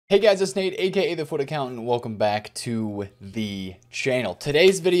Hey guys, it's Nate, aka TheFutAccountant. Welcome back to the channel.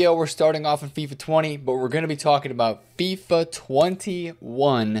 Today's video, we're starting off in FIFA 20, but we're going to be talking about FIFA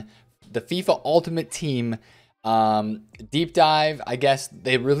 21, the FIFA Ultimate Team deep dive. I guess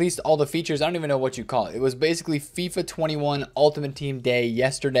they released all the features. I don't even know what you call it. It was basically FIFA 21 Ultimate Team Day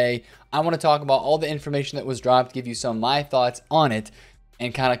yesterday. I want to talk about all the information that was dropped, give you some of my thoughts on it,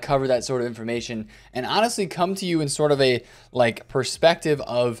 and kind of cover that sort of information, and honestly come to you in sort of a perspective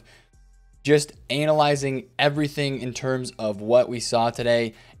of just analyzing everything in terms of what we saw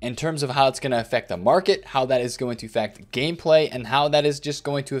today, in terms of how it's going to affect the market, how that is going to affect gameplay, and how that is just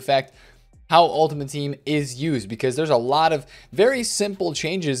going to affect how Ultimate Team is used, because there's a lot of very simple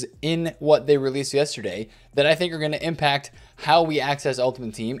changes in what they released yesterday that I think are going to impact how we access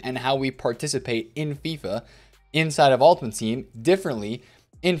Ultimate Team and how we participate in FIFA inside of Ultimate Team differently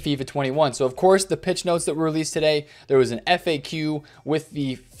in FIFA 21. So of course, the pitch notes that were released today, there was an FAQ with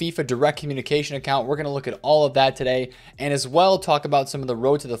the FIFA direct communication account. We're going to look at all of that today, and as well talk about some of the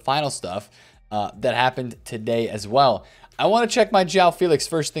road to the final stuff that happened today as well. I want to check my João Felix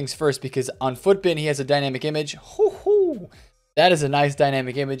first things first, because on Footbin he has a dynamic image. That is a nice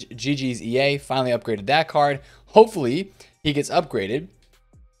dynamic image. GG's EA finally upgraded that card. Hopefully he gets upgraded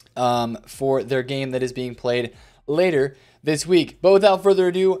for their game that is being played later this week. But without further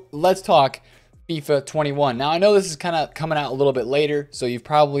ado, let's talk FIFA 21. Now, I know this is kind of coming out a little bit later, so you've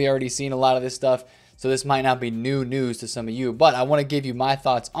probably already seen a lot of this stuff, so this might not be new news to some of you, but I want to give you my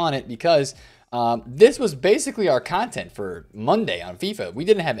thoughts on it, because this was basically our content for Monday on FIFA. We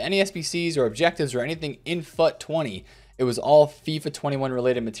didn't have any SBCs or objectives or anything in FUT 20. It was all FIFA 21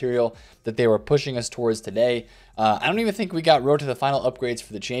 related material that they were pushing us towards today. I don't even think we got road to the final upgrades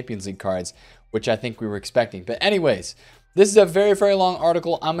for the Champions League cards, which I think we were expecting. But anyways, this is a very, very long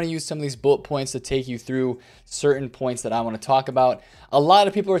article. I'm going to use some of these bullet points to take you through certain points that I want to talk about. A lot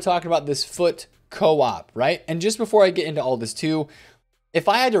of people are talking about this FUT co-op, right? And just before I get into all this too, if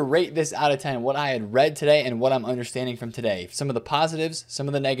I had to rate this out of 10, what I had read today and what I'm understanding from today, some of the positives, some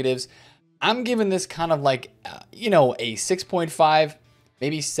of the negatives, I'm giving this kind of like, a 6.5,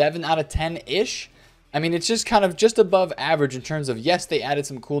 maybe 7 out of 10-ish. I mean, it's just kind of just above average in terms of, yes, they added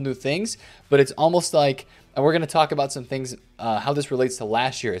some cool new things, but it's almost like, and we're going to talk about some things, how this relates to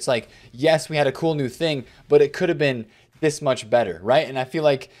last year. It's like, yes, we had a cool new thing, but it could have been this much better, right? And I feel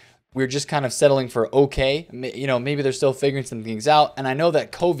like we're just kind of settling for okay. Maybe they're still figuring some things out. And I know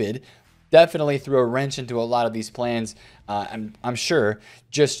that COVID definitely threw a wrench into a lot of these plans. I'm sure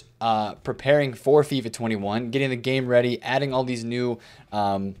just preparing for FIFA 21, getting the game ready, adding all these new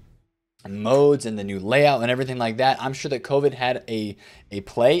modes and the new layout and everything like that. I'm sure that COVID had a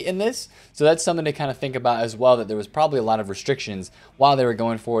play in this. So that's something to kind of think about as well, that there was probably a lot of restrictions while they were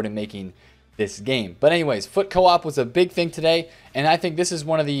going forward and making this game. But anyways, FUT co-op was a big thing today. And I think this is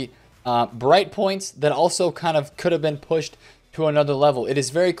one of the bright points that also kind of could have been pushed to another level. It is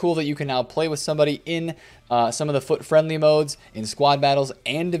very cool that you can now play with somebody in some of the FUT friendly modes, in squad battles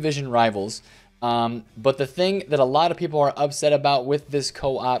and division rivals. But the thing that a lot of people are upset about with this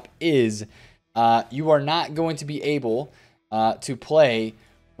co-op is you are not going to be able to play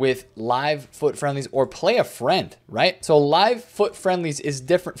with live FUT friendlies or play a friend, right? So live FUT friendlies is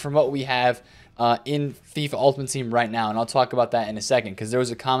different from what we have in FIFA Ultimate Team right now, and I'll talk about that in a second, because there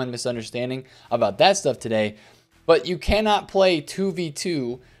was a common misunderstanding about that stuff today. But you cannot play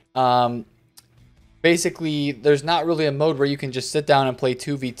 2v2. Basically, there's not really a mode where you can just sit down and play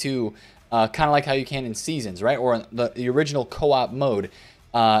 2v2, kind of like how you can in Seasons, right? Or the original co-op mode.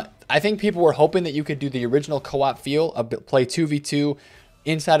 I think people were hoping that you could do the original co-op feel, play 2v2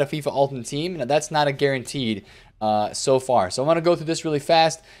 inside of FIFA Ultimate Team. Now, that's not a guaranteed so far. So I'm going to go through this really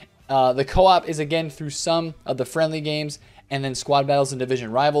fast. The co-op is, again, through some of the friendly games, and then squad battles and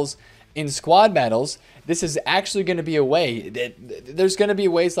division rivals. In squad battles, this is actually going to be a way. There's going to be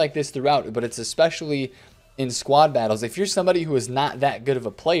ways like this throughout, but it's especially in squad battles. If you're somebody who is not that good of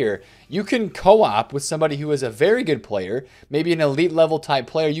a player, you can co-op with somebody who is a very good player, maybe an elite level type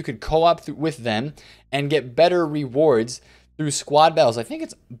player. You could co-op with them and get better rewards through squad battles. I think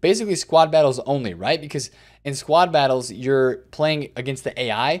it's basically squad battles only, right? Because in squad battles, you're playing against the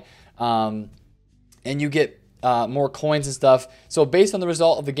AI, and you get more coins and stuff. So based on the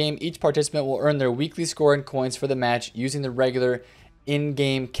result of the game, each participant will earn their weekly score and coins for the match using the regular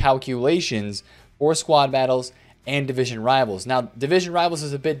in-game calculations for squad battles and division rivals. Now, division rivals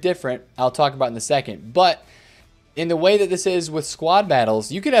is a bit different. I'll talk about in a second. But in the way that this is with squad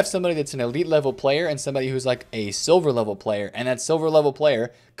battles, you could have somebody that's an elite level player and somebody who's like a silver level player. And that silver level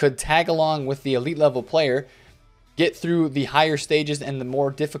player could tag along with the elite level player, get through the higher stages and the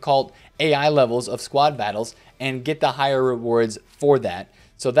more difficult AI levels of squad battles, and get the higher rewards for that.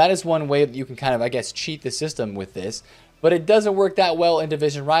 So that is one way that you can kind of, I guess, cheat the system with this. But it doesn't work that well in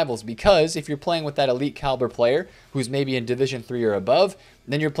division rivals, because if you're playing with that elite caliber player who's maybe in division 3 or above,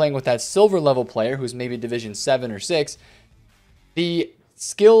 then you're playing with that silver level player who's maybe division 7 or 6, the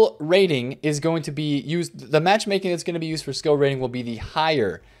skill rating is going to be used, the matchmaking that's going to be used for skill rating will be the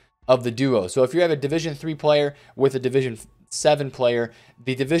higher of the duo. So if you have a division 3 player with a division 7 player,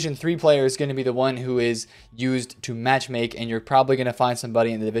 the division 3 player is going to be the one who is used to matchmake, and you're probably going to find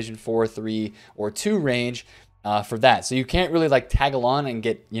somebody in the division 4, 3, or 2 range for that. So you can't really like tag along and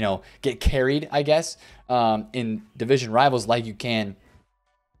get, you know, get carried, I guess, in division rivals like you can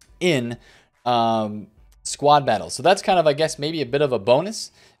in squad battles. So that's kind of, I guess, maybe a bit of a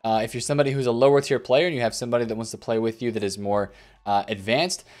bonus. If you're somebody who's a lower tier player and you have somebody that wants to play with you that is more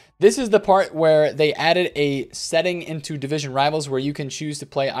advanced. This is the part where they added a setting into division rivals where you can choose to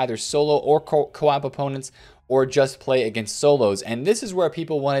play either solo or co-op opponents, or just play against solos. And this is where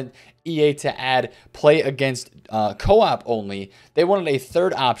people wanted EA to add play against co-op only. They wanted a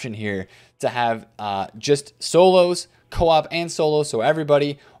third option here to have just solos, co-op, and solo, so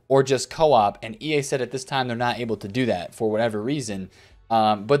everybody, or just co-op. And EA said at this time they're not able to do that for whatever reason.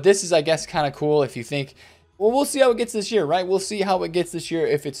 But this is, I guess, kind of cool if you think, well, we'll see how it gets this year, right? We'll see how it gets this year.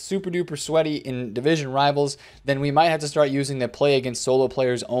 If it's super duper sweaty in division rivals, then we might have to start using the play against solo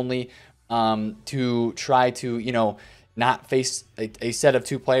players only to try to, you know, not face a set of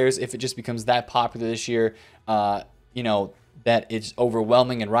 2 players if it just becomes that popular this year, you know, that it's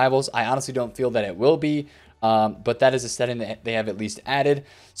overwhelming in rivals. I honestly don't feel that it will be, but that is a setting that they have at least added.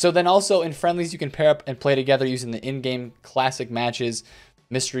 So then also in friendlies, you can pair up and play together using the in-game classic matches,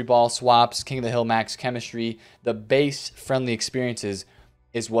 mystery ball swaps, King of the Hill max chemistry. The base friendly experiences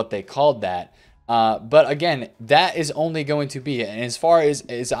is what they called that. But again, that is only going to be, and as far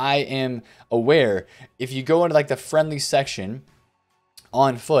as I am aware, if you go into like the friendly section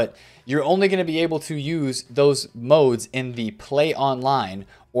on foot, you're only going to be able to use those modes in the play online,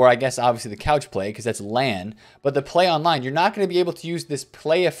 or I guess obviously the couch play, because that's LAN. But the play online, you're not going to be able to use this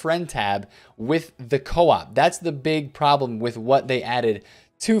play a friend tab with the co-op. That's the big problem with what they added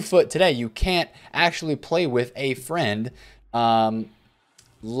to Foot today. You can't actually play with a friend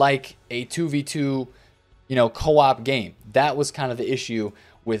like a 2v2, you know, co-op game. That was kind of the issue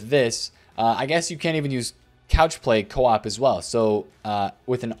with this. I guess you can't even use couch play co-op as well. So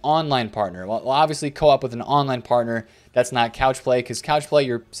with an online partner, well, obviously co-op with an online partner, that's not couch play, because couch play,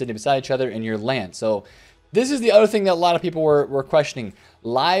 you're sitting beside each other in your LAN. So this is the other thing that a lot of people were questioning.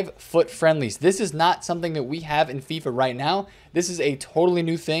 Live foot friendlies. This is not something that we have in FIFA right now. This is a totally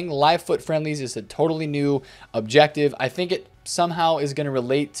new thing. Live foot friendlies is a totally new objective. I think it somehow is going to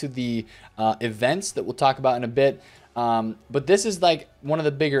relate to the events that we'll talk about in a bit. But this is like one of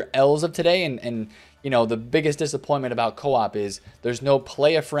the bigger L's of today. And you know, the biggest disappointment about co-op is there's no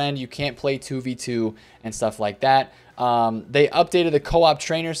play a friend. You can't play 2v2 and stuff like that. They updated the co-op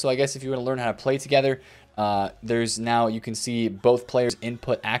trainer. So I guess if you want to learn how to play together, there's now, you can see both players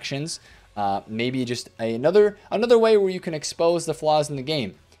input actions. Maybe just another way where you can expose the flaws in the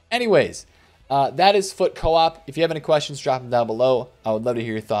game. Anyways, that is Foot co-op. If you have any questions, drop them down below. I would love to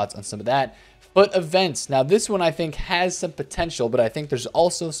hear your thoughts on some of that. Foot events. Now this one I think has some potential, but I think there's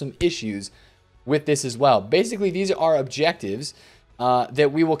also some issues with this as well. Basically, these are objectives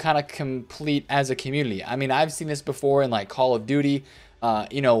that we will kind of complete as a community. I mean, I've seen this before in like Call of Duty.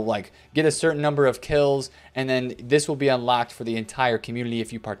 You know, like get a certain number of kills, and then this will be unlocked for the entire community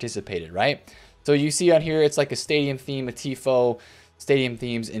if you participated, right? So you see on here, it's like a stadium theme, a TIFO, stadium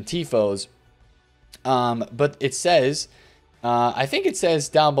themes, and TIFOs. But it says, I think it says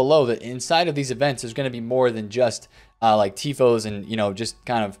down below that inside of these events, there's going to be more than just like TIFOs and, you know, just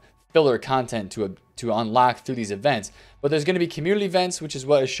kind of filler content to unlock through these events. But there's going to be community events, which is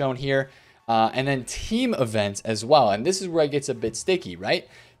what is shown here. And then team events as well. And this is where it gets a bit sticky, right?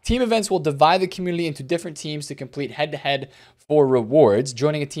 Team events will divide the community into different teams to complete head-to-head for rewards.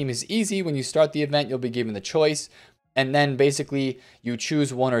 Joining a team is easy. When you start the event, you'll be given the choice. And then basically you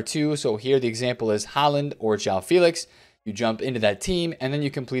choose one or two. So here the example is Holland or João Felix. You jump into that team and then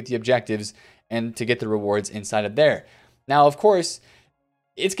you complete the objectives and to get the rewards inside of there. Now, of course,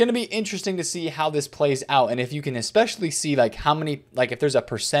 it's going to be interesting to see how this plays out. And if you can especially see like how many, like if there's a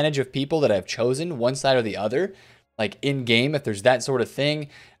percentage of people that have chosen one side or the other, like in game, if there's that sort of thing.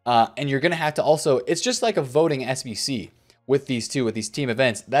 And you're going to have to also, it's just like a voting SBC with these two, with these team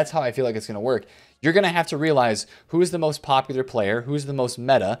events. That's how I feel like it's going to work. You're going to have to realize who is the most popular player, who's the most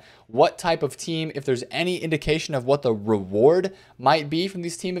meta, what type of team, if there's any indication of what the reward might be from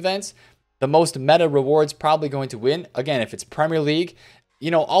these team events, the most meta reward's probably going to win. Again, if it's Premier League,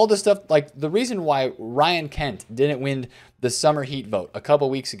 you know, all the stuff, like the reason why Ryan Kent didn't win the Summer Heat vote a couple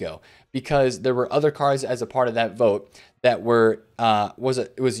weeks ago, because there were other cards as a part of that vote that were, it was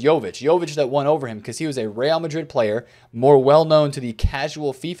Jovic that won over him because he was a Real Madrid player, more well-known to the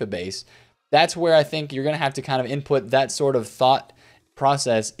casual FIFA base. That's where I think you're going to have to kind of input that sort of thought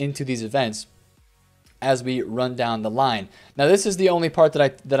process into these events as we run down the line. Now, this is the only part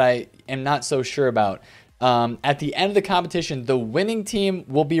that I am not so sure about. At the end of the competition, the winning team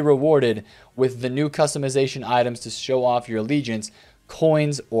will be rewarded with the new customization items to show off your allegiance,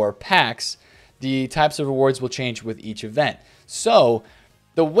 coins, or packs. The types of rewards will change with each event. So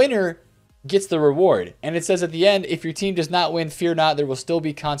the winner gets the reward. And it says at the end, if your team does not win, fear not, there will still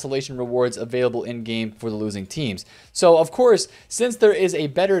be consolation rewards available in-game for the losing teams. So, of course, since there is a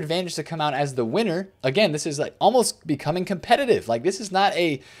better advantage to come out as the winner, again, this is like almost becoming competitive. Like, this is not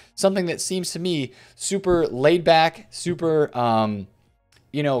something that seems to me super laid back, super,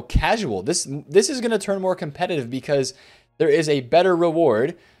 you know, casual. This is going to turn more competitive because there is a better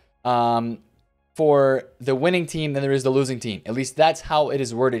reward for the winning team than there is the losing team. At least that's how it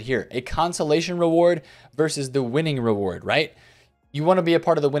is worded here. A consolation reward versus the winning reward, right? You want to be a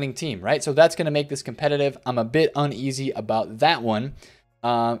part of the winning team, right? So that's going to make this competitive. I'm a bit uneasy about that one.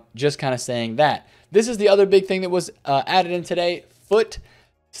 Just kind of saying that. This is the other big thing that was added in today. Foot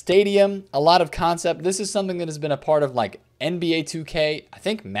Stadium, a lot of concept. This is something that has been a part of like NBA 2K, I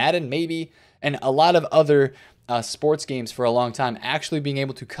think Madden maybe, and a lot of other sports games for a long time, actually being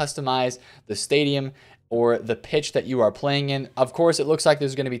able to customize the stadium or the pitch that you are playing in. Of course, it looks like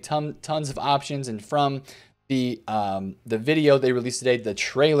there's going to be tons of options, and from the video they released today, the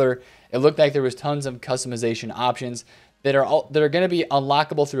trailer, it looked like there was tons of customization options that are going to be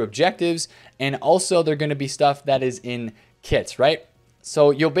unlockable through objectives, and also they're going to be stuff that is in kits, right?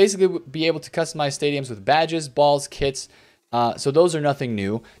 So you'll basically be able to customize stadiums with badges, balls, kits. So those are nothing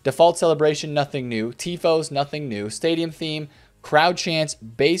new. Default celebration, nothing new. Tifos, nothing new. Stadium theme, crowd chants,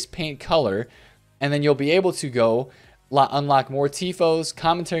 base paint color. And then you'll be able to go unlock more Tifos,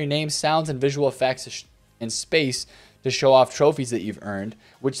 commentary names, sounds, and visual effects in space to show off trophies that you've earned,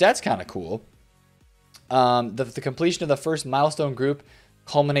 which that's kind of cool. The completion of the first milestone group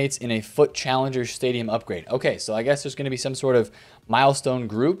culminates in a Foot Challenger Stadium upgrade. Okay, so I guess there's going to be some sort of milestone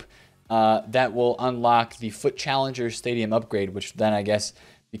group that will unlock the Foot Challenger Stadium upgrade, which then I guess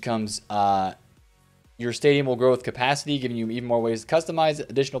becomes your stadium will grow with capacity, giving you even more ways to customize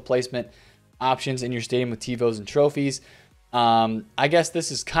additional placement options in your stadium with TiVos and trophies. I guess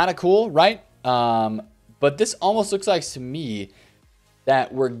this is kind of cool, right? But this almost looks like to me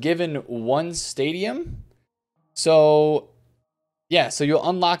that we're given one stadium. So yeah, so you'll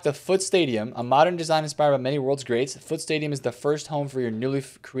unlock the Foot Stadium, a modern design inspired by many world's greats. Foot Stadium is the first home for your newly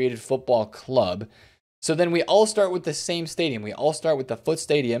created football club. So then we all start with the same stadium. We all start with the Foot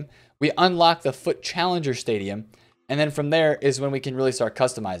Stadium. We unlock the Foot Challenger Stadium. And then from there is when we can really start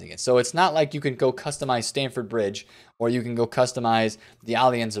customizing it. So it's not like you can go customize Stamford Bridge or you can go customize the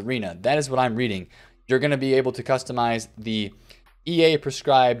Allianz Arena. That is what I'm reading. You're going to be able to customize the EA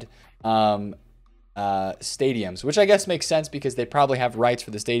prescribed stadiums, which I guess makes sense because they probably have rights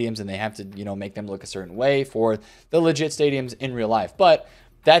for the stadiums and they have to, you know, make them look a certain way for the legit stadiums in real life. But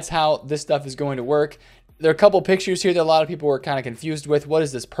that's how this stuff is going to work. There are a couple pictures here that a lot of people were kind of confused with. What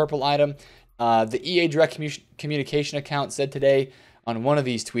is this purple item? The EA Direct Communication account said today on one of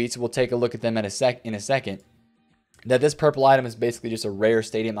these tweets, we'll take a look at them in a second, that this purple item is basically just a rare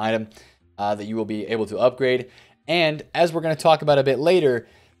stadium item that you will be able to upgrade. And as we're going to talk about a bit later,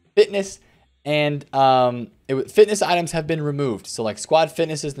 fitness and fitness items have been removed. So like squad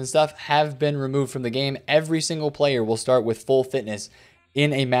fitnesses and stuff have been removed from the game. Every single player will start with full fitness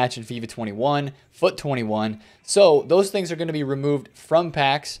in a match in FIFA 21, Foot 21. So those things are going to be removed from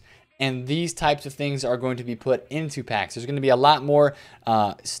packs, and these types of things are going to be put into packs. There's going to be a lot more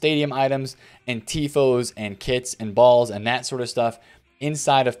stadium items and tifos and kits and balls and that sort of stuff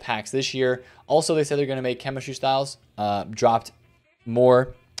inside of packs this year. Also, they said they're going to make chemistry styles dropped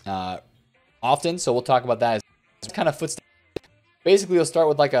more often, so we'll talk about that. It's kind of Foot. Basically, you'll start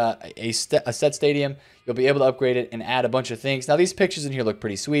with like a set stadium. You'll be able to upgrade it and add a bunch of things. Now, these pictures in here look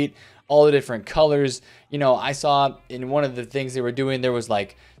pretty sweet. All the different colors. You know, I saw in one of the things they were doing, there was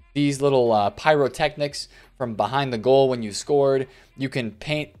like these little pyrotechnics from behind the goal when you scored. You can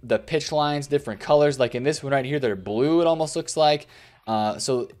paint the pitch lines different colors. Like in this one right here, they're blue, it almost looks like.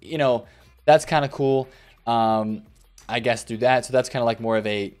 So, you know, that's kind of cool, I guess, through that. So that's kind of like more of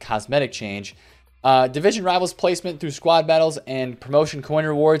a cosmetic change. Division rivals placement through squad battles and promotion coin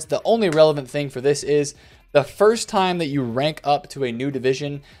rewards. The only relevant thing for this is the first time that you rank up to a new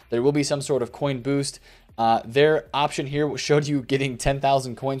division, there will be some sort of coin boost. Their option here showed you getting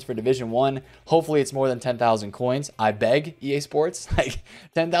 10,000 coins for Division 1. Hopefully it's more than 10,000 coins. I beg, EA Sports. Like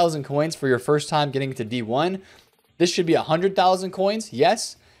 10,000 coins for your first time getting to D1. This should be 100,000 coins.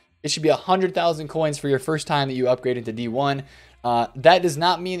 Yes, it should be 100,000 coins for your first time that you upgraded to D1. That does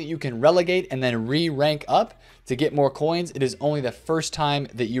not mean that you can relegate and then re-rank up to get more coins. It is only the first time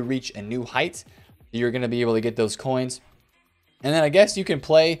that you reach a new height you're going to be able to get those coins. And then I guess you can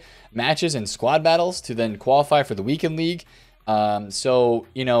play matches and squad battles to then qualify for the weekend league. So,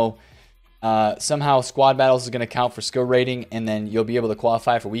 you know, somehow squad battles is going to count for skill rating, and then you'll be able to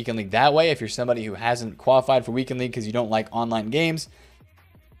qualify for weekend league that way if you're somebody who hasn't qualified for weekend league because you don't like online games,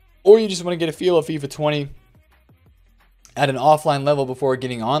 or you just want to get a feel of FIFA 20 at an offline level before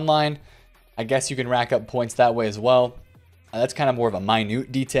getting online. I guess you can rack up points that way as well. That's kind of more of a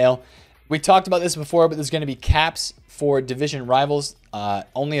minute detail. We talked about this before, but there's going to be caps for division rivals.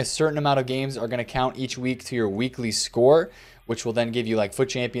 Only a certain amount of games are going to count each week to your weekly score, which will then give you like FUT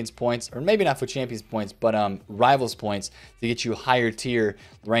Champions points, or maybe not FUT Champions points, but Rivals points to get you higher tier,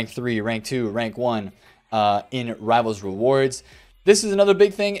 rank 3, rank 2, rank 1 in Rivals rewards. This is another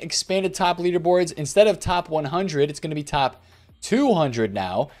big thing, expanded top leaderboards. Instead of top 100, it's going to be top 200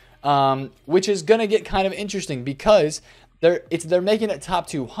 now, which is going to get kind of interesting because they're making it top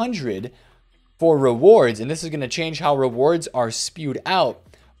 200 for rewards, and this is going to change how rewards are spewed out.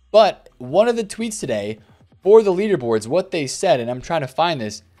 But one of the tweets today for the leaderboards, what they said, and I'm trying to find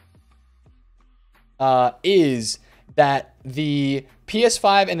this, is that the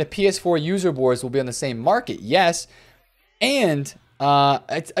PS5 and the PS4 user boards will be on the same market. Yes, and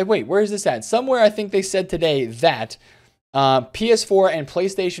wait, where is this at? Somewhere I think they said today that PS4 and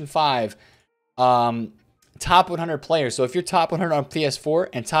PlayStation 5 top 100 players. So if you're top 100 on PS4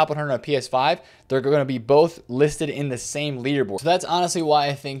 and top 100 on PS5, they're going to be both listed in the same leaderboard. So that's honestly why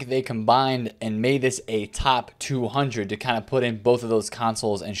I think they combined and made this a top 200 to kind of put in both of those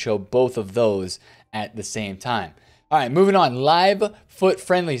consoles and show both of those at the same time. All right, moving on. Live FUT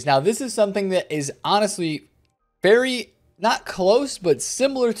friendlies. Now, this is something that is honestly very not close, but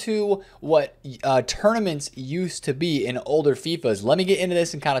similar to what tournaments used to be in older FIFAs. Let me get into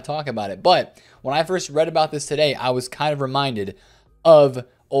this and kind of talk about it. But when I first read about this today, I was kind of reminded of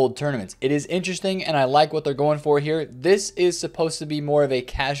old tournaments. It is interesting, and I like what they're going for here. This is supposed to be more of a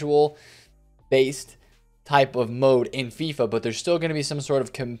casual-based type of mode in FIFA, but there's still going to be some sort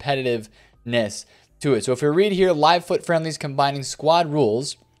of competitiveness to it. So if you read here, live FUT friendlies combining squad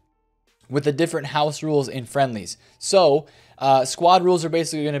rules with the different house rules in friendlies. So squad rules are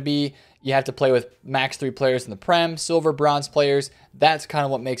basically going to be, you have to play with max 3 players in the Prem, silver, bronze players. That's kind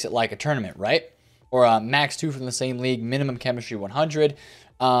of what makes it like a tournament, right? Or max 2 from the same league, minimum chemistry 100.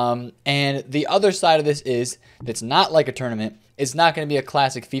 And the other side of this is, that's not like a tournament. It's not going to be a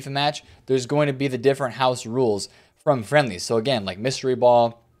classic FIFA match. There's going to be the different house rules from friendlies. So again, like mystery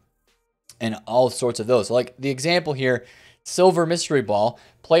ball and all sorts of those. So like the example here, silver mystery ball,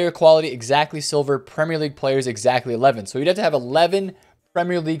 player quality exactly silver, Premier League players exactly 11. So you'd have to have 11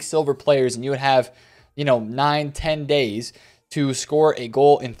 Premier League silver players, and you would have, you know, 9-10 days to score a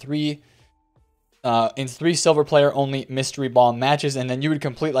goal in three silver player only mystery ball matches, and then you would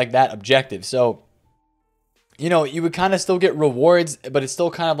complete like that objective. So, you know, you would kind of still get rewards, but it's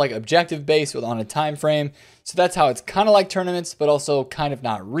still kind of like objective based on a time frame. So that's how it's kind of like tournaments, but also kind of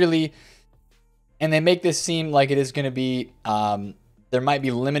not really. And they make this seem like it is going to be, there might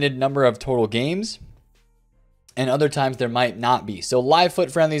be limited number of total games, and other times there might not be. So live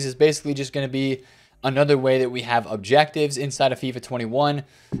FUT friendlies is basically just going to be another way that we have objectives inside of FIFA 21,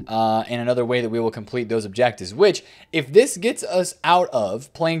 and another way that we will complete those objectives, which if this gets us out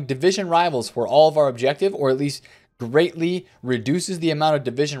of playing division rivals for all of our objective, or at least greatly reduces the amount of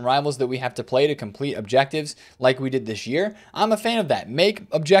division rivals that we have to play to complete objectives like we did this year, I'm a fan of that. Make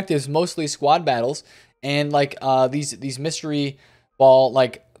objectives mostly squad battles and like these mystery ball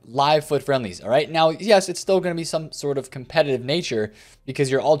like live FUT friendlies. All right, now yes, it's still going to be some sort of competitive nature because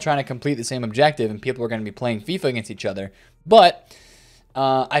you're all trying to complete the same objective and people are going to be playing FIFA against each other, but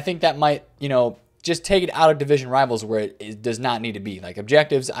I think that might, you know, just take it out of division rivals where it does not need to be. Like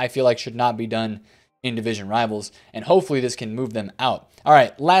objectives, I feel like should not be done in division rivals, and hopefully this can move them out. All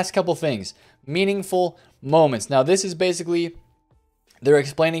right, last couple things. Meaningful moments. Now this is basically, they're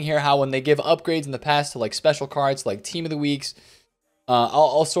explaining here how when they give upgrades in the past to like special cards like team of the weeks,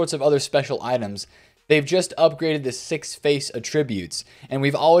 all sorts of other special items, they've just upgraded the 6 face attributes, and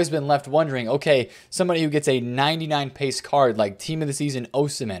we've always been left wondering, okay, somebody who gets a 99 pace card like team of the season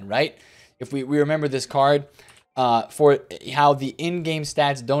Osimhen, right? If we remember this card, for how the in-game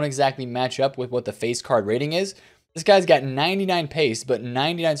stats don't exactly match up with what the face card rating is, This guy's got 99 pace, but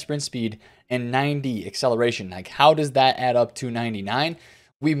 99 sprint speed and 90 acceleration. Like, how does that add up to 99?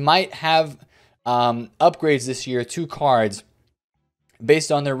 We might have upgrades this year to cards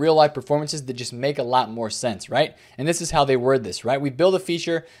based on their real life performances that just make a lot more sense, right? And this is how they word this, right? We build a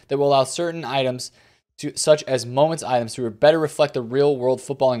feature that will allow certain items, such as moments items, to better reflect the real world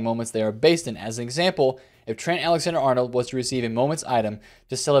footballing moments they are based in. As an example, if Trent Alexander-Arnold was to receive a moments item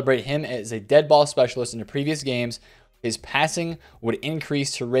to celebrate him as a dead ball specialist in the previous games, his passing would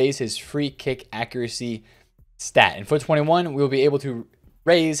increase to raise his free kick accuracy stat. In Foot 21, we will be able to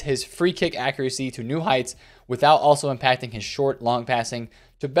raise his free kick accuracy to new heights without also impacting his short, long passing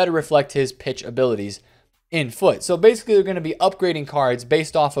to better reflect his pitch abilities in foot. So basically, they're going to be upgrading cards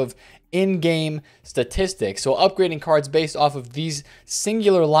based off of in-game statistics. So upgrading cards based off of these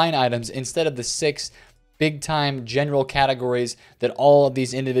singular line items instead of the 6 big-time general categories that all of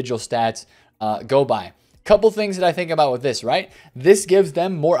these individual stats go by. Couple things that I think about with this, right? This gives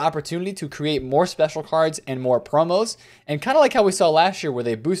them more opportunity to create more special cards and more promos. And kind of like how we saw last year where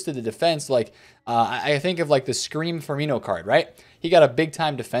they boosted the defense. Like, I think of like the Scream Firmino card, right? He got a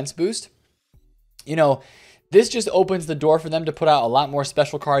big-time defense boost. You know, this just opens the door for them to put out a lot more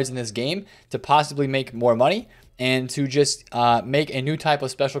special cards in this game to possibly make more money and to just make a new type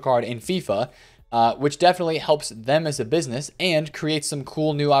of special card in FIFA, which definitely helps them as a business and creates some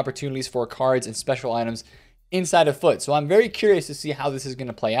cool new opportunities for cards and special items inside of Foot. So I'm very curious to see how this is going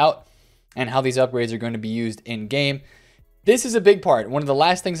to play out and how these upgrades are going to be used in game. This is a big part. One of the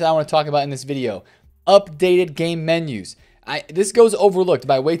last things that I want to talk about in this video, updated game menus. This goes overlooked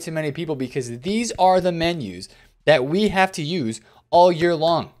by way too many people because these are the menus that we have to use all year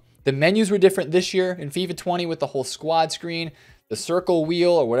long. The menus were different this year in FIFA 20 with the whole squad screen, the circle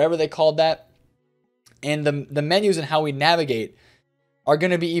wheel, or whatever they called that. And the menus and how we navigate are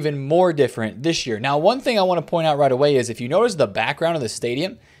going to be even more different this year. Now, one thing I want to point out right away is if you notice the background of the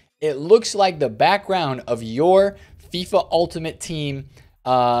stadium, it looks like the background of your FIFA Ultimate Team,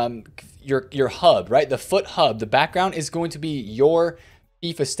 your hub, right? The Foot hub. The background is going to be your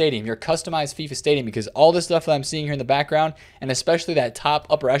FIFA stadium, your customized FIFA stadium, because all the stuff that I'm seeing here in the background, and especially that top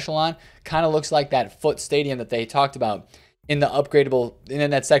upper echelon, kind of looks like that Foot stadium that they talked about in the upgradable, and in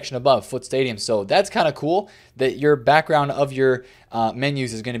that section above, Foot Stadium. So that's kind of cool that your background of your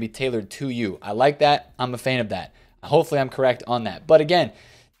menus is going to be tailored to you. I like that. I'm a fan of that. Hopefully I'm correct on that. But again,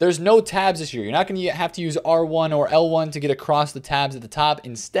 there's no tabs this year. You're not going to have to use R1 or L1 to get across the tabs at the top.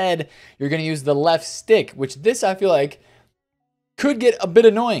 Instead, you're going to use the left stick, which this I feel like could get a bit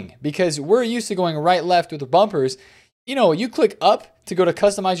annoying because we're used to going right, left with the bumpers. You know, you click up to go to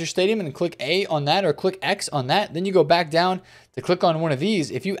customize your stadium and click A on that or click X on that. Then you go back down to click on one of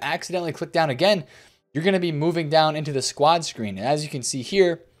these. If you accidentally click down again, you're going to be moving down into the squad screen. And as you can see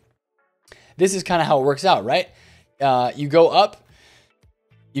here, this is kind of how it works out, right? You go up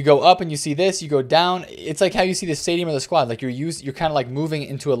and you see this, you go down. It's like how you see the stadium or the squad. Like you're kind of like moving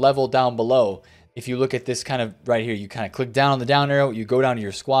into a level down below. If you look at this kind of right here, you kind of click down on the down arrow, you go down to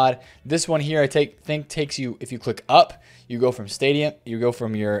your squad. This one here, I think takes you, if you click up, you go from stadium, you go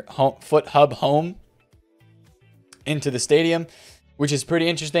from your Foot hub home into the stadium, which is pretty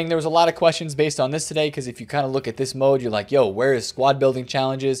interesting. There was a lot of questions based on this today, because if you kind of look at this mode, you're like, yo, where is squad building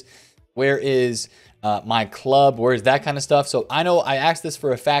challenges? Where is my club? Where is that kind of stuff? So I know I asked this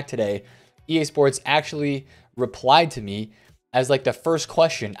for a fact today. EA Sports actually replied to me as like the first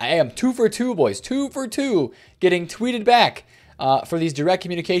question. I am 2 for 2, boys. 2 for 2 getting tweeted back for these direct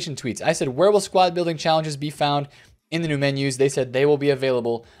communication tweets. I said, where will squad building challenges be found in the new menus? They said they will be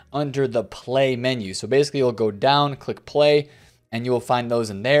available under the play menu. So basically you'll go down, click play, and you will find those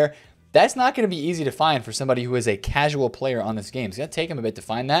in there. That's not going to be easy to find for somebody who is a casual player on this game. It's going to take them a bit to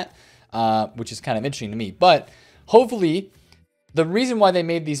find that, which is kind of interesting to me. But hopefully, the reason why they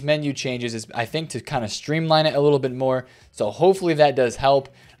made these menu changes is, I think, to kind of streamline it a little bit more. So hopefully that does help.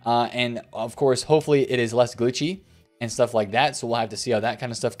 And of course, hopefully it is less glitchy and stuff like that. So we'll have to see how that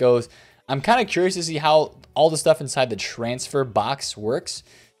kind of stuff goes. I'm kind of curious to see how all the stuff inside the transfer box works.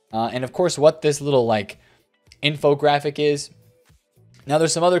 And of course, what this little like infographic is. Now,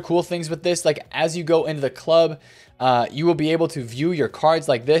 there's some other cool things with this. Like as you go into the club, you will be able to view your cards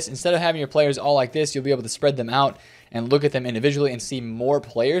like this. Instead of having your players all like this, you'll be able to spread them out and look at them individually and see more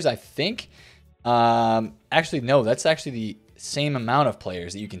players, I think. Actually, no, that's actually the same amount of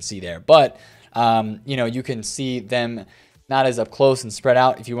players that you can see there. But, you know, you can see them not as up close and spread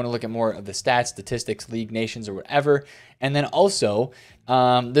out if you want to look at more of the stats, statistics, league, nations, or whatever. And then also,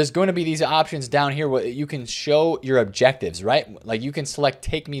 there's going to be these options down here where you can show your objectives, right? Like you can select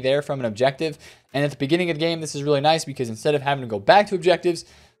take me there from an objective. And at the beginning of the game, this is really nice because instead of having to go back to objectives,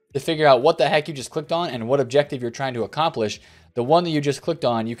 to figure out what the heck you just clicked on and what objective you're trying to accomplish, the one that you just clicked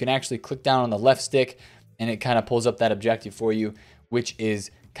on, you can actually click down on the left stick and it kind of pulls up that objective for you, which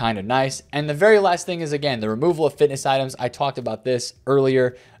is kind of nice. And the very last thing is, again, the removal of fitness items. I talked about this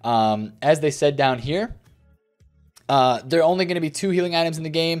earlier. As they said down here, there are only going to be 2 healing items in the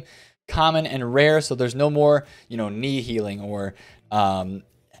game, common and rare. So there's no more, knee healing or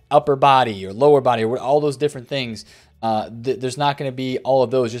upper body or lower body or all those different things. There's not going to be all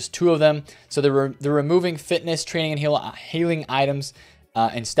of those, just 2 of them. So they're removing fitness, training, and healing items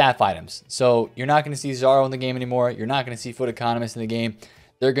and staff items. So you're not going to see Zaro in the game anymore. You're not going to see FutAccountant in the game.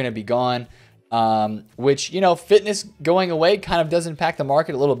 They're going to be gone, which, fitness going away kind of does impact the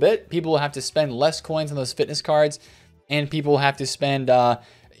market a little bit. People will have to spend less coins on those fitness cards, and people will have to spend,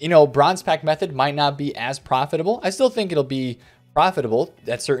 bronze pack method might not be as profitable. I still think it'll be profitable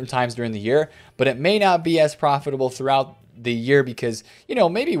at certain times during the year, but it may not be as profitable throughout the year because,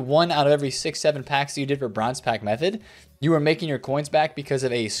 maybe 1 out of every 6-7 packs that you did for bronze pack method, you were making your coins back because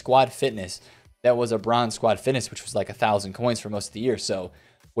of a squad fitness that was a bronze squad fitness, which was like 1,000 coins for most of the year. So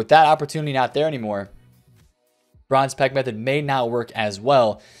with that opportunity not there anymore, bronze pack method may not work as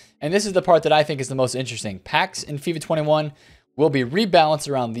well. And this is the part that I think is the most interesting. Packs in FIFA 21 will be rebalanced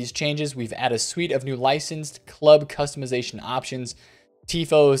around these changes. We've added a suite of new licensed club customization options,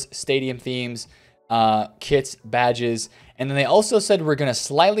 tifos, stadium themes, kits, badges. And then they also said we're going to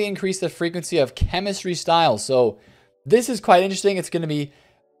slightly increase the frequency of chemistry styles. So this is quite interesting. It's going to be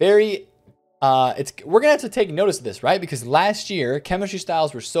very we're gonna have to take notice of this, right? Because last year chemistry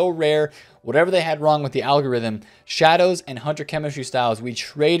styles were so rare. Whatever they had wrong with the algorithm, shadows and hunter chemistry styles, we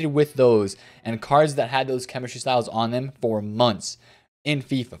traded with those and cards that had those chemistry styles on them for months in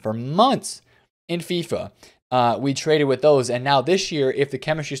FIFA. For months in FIFA, we traded with those. And now this year, if the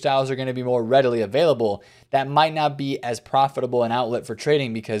chemistry styles are going to be more readily available, that might not be as profitable an outlet for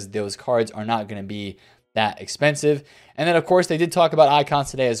trading because those cards are not going to be that expensive. And then, of course, they did talk about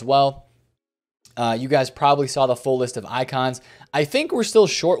icons today as well. You guys probably saw the full list of icons. I think we're still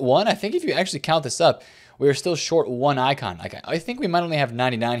short 1. I think if you actually count this up, we are still short 1 icon. I think we might only have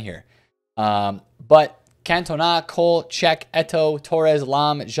 99 here. But Cantona, Cole, Cech, Eto'o, Torres,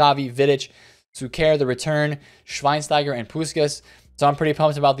 Lam, Xavi, Vidic, Zucker, The Return, Schweinsteiger, and Puskas. So I'm pretty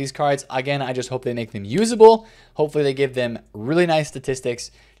pumped about these cards. Again, I just hope they make them usable. Hopefully they give them really nice statistics.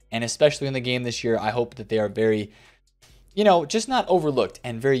 And especially in the game this year, I hope that they are very, just not overlooked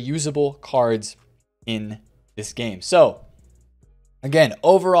and very usable cards in this game. So again,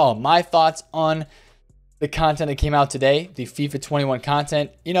 overall, my thoughts on the content that came out today, the FIFA 21 content,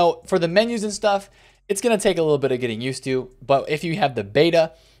 for the menus and stuff, it's going to take a little bit of getting used to, but if you have the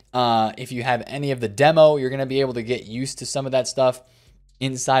beta, if you have any of the demo, you're going to be able to get used to some of that stuff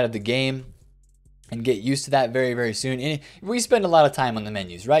inside of the game and get used to that very, very soon. And we spend a lot of time on the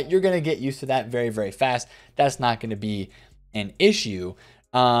menus, right? You're going to get used to that very, very fast. That's not going to be an issue.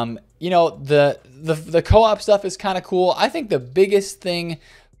 The co-op stuff is kind of cool. I think the biggest thing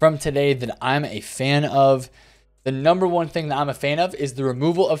from today that I'm a fan of, the number one thing that I'm a fan of, is the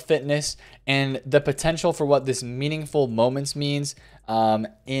removal of fitness and the potential for what this meaningful moments means in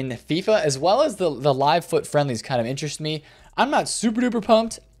FIFA, as well as the live foot friendlies kind of interest me. I'm not super duper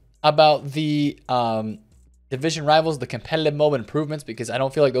pumped about the division rivals, the competitive mode improvements, because I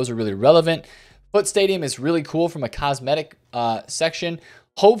don't feel like those are really relevant. Foot Stadium is really cool from a cosmetic section.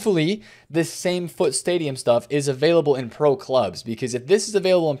 Hopefully, this same Foot Stadium stuff is available in pro clubs, because if this is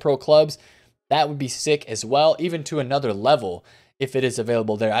available in pro clubs, that would be sick as well, even to another level. If it is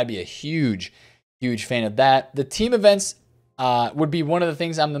available there, I'd be a huge, huge fan of that. The team events would be one of the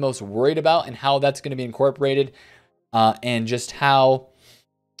things I'm the most worried about, and how that's going to be incorporated, and just how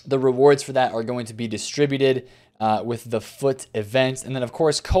the rewards for that are going to be distributed with the Foot events. And then, of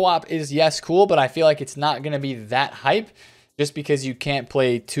course, co-op is, yes, cool, but I feel like it's not going to be that hype just because you can't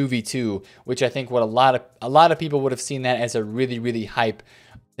play 2v2, which I think what a lot of people would have seen that as a really, really hype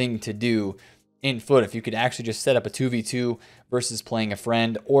thing to do in Foot. If you could actually just set up a 2v2 versus playing a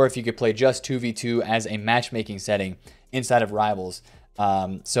friend, or if you could play just 2v2 as a matchmaking setting inside of Rivals.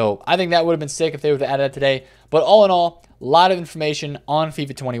 So I think that would have been sick if they would have added that today. But all in all, a lot of information on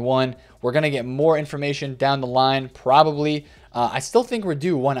FIFA 21. We're going to get more information down the line, probably. I still think we're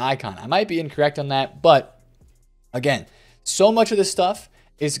due 1 icon. I might be incorrect on that, but again, so much of this stuff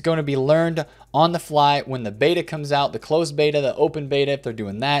is going to be learned on the fly when the beta comes out, the closed beta, the open beta, if they're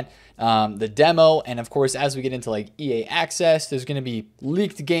doing that, the demo, and of course, as we get into like EA Access, there's going to be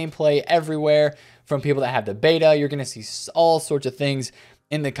leaked gameplay everywhere from people that have the beta. You're going to see all sorts of things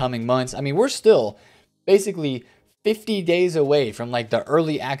in the coming months. I mean, we're still basically 50 days away from like the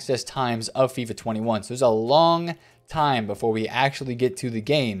early access times of FIFA 21. So there's a long time before we actually get to the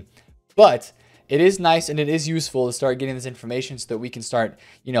game. But it is nice and it is useful to start getting this information so that we can start,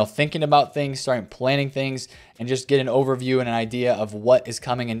 thinking about things, start planning things, and just get an overview and an idea of what is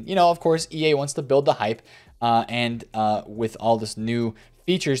coming. And, of course, EA wants to build the hype and with all this new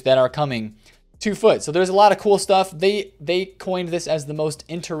features that are coming to foot. So there's a lot of cool stuff. They coined this as the most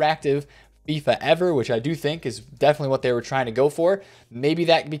interactive FIFA ever, which I do think is definitely what they were trying to go for. Maybe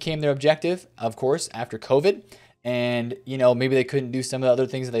that became their objective, of course, after COVID. And, maybe they couldn't do some of the other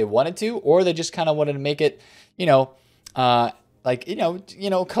things that they wanted to, or they just kind of wanted to make it,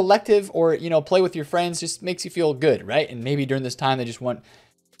 collective, or, play with your friends just makes you feel good, right? And maybe during this time, they just want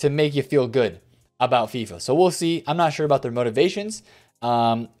to make you feel good about FIFA. So we'll see. I'm not sure about their motivations,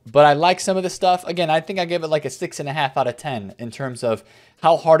 but I like some of the stuff. Again, I think I give it like a 6.5 out of 10 in terms of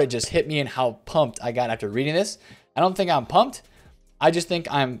how hard it just hit me and how pumped I got after reading this. I don't think I'm pumped. I just think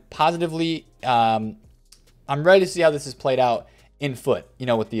I'm positively, I'm ready to see how this is played out in foot,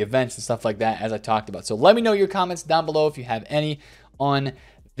 with the events and stuff like that, as I talked about. So let me know your comments down below if you have any on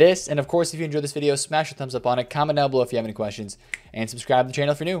this. And of course, if you enjoyed this video, smash a thumbs up on it. Comment down below if you have any questions, and subscribe to the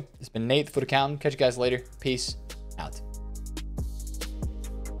channel if you're new. It's been Nate, the Foot Accountant. Catch you guys later. Peace out.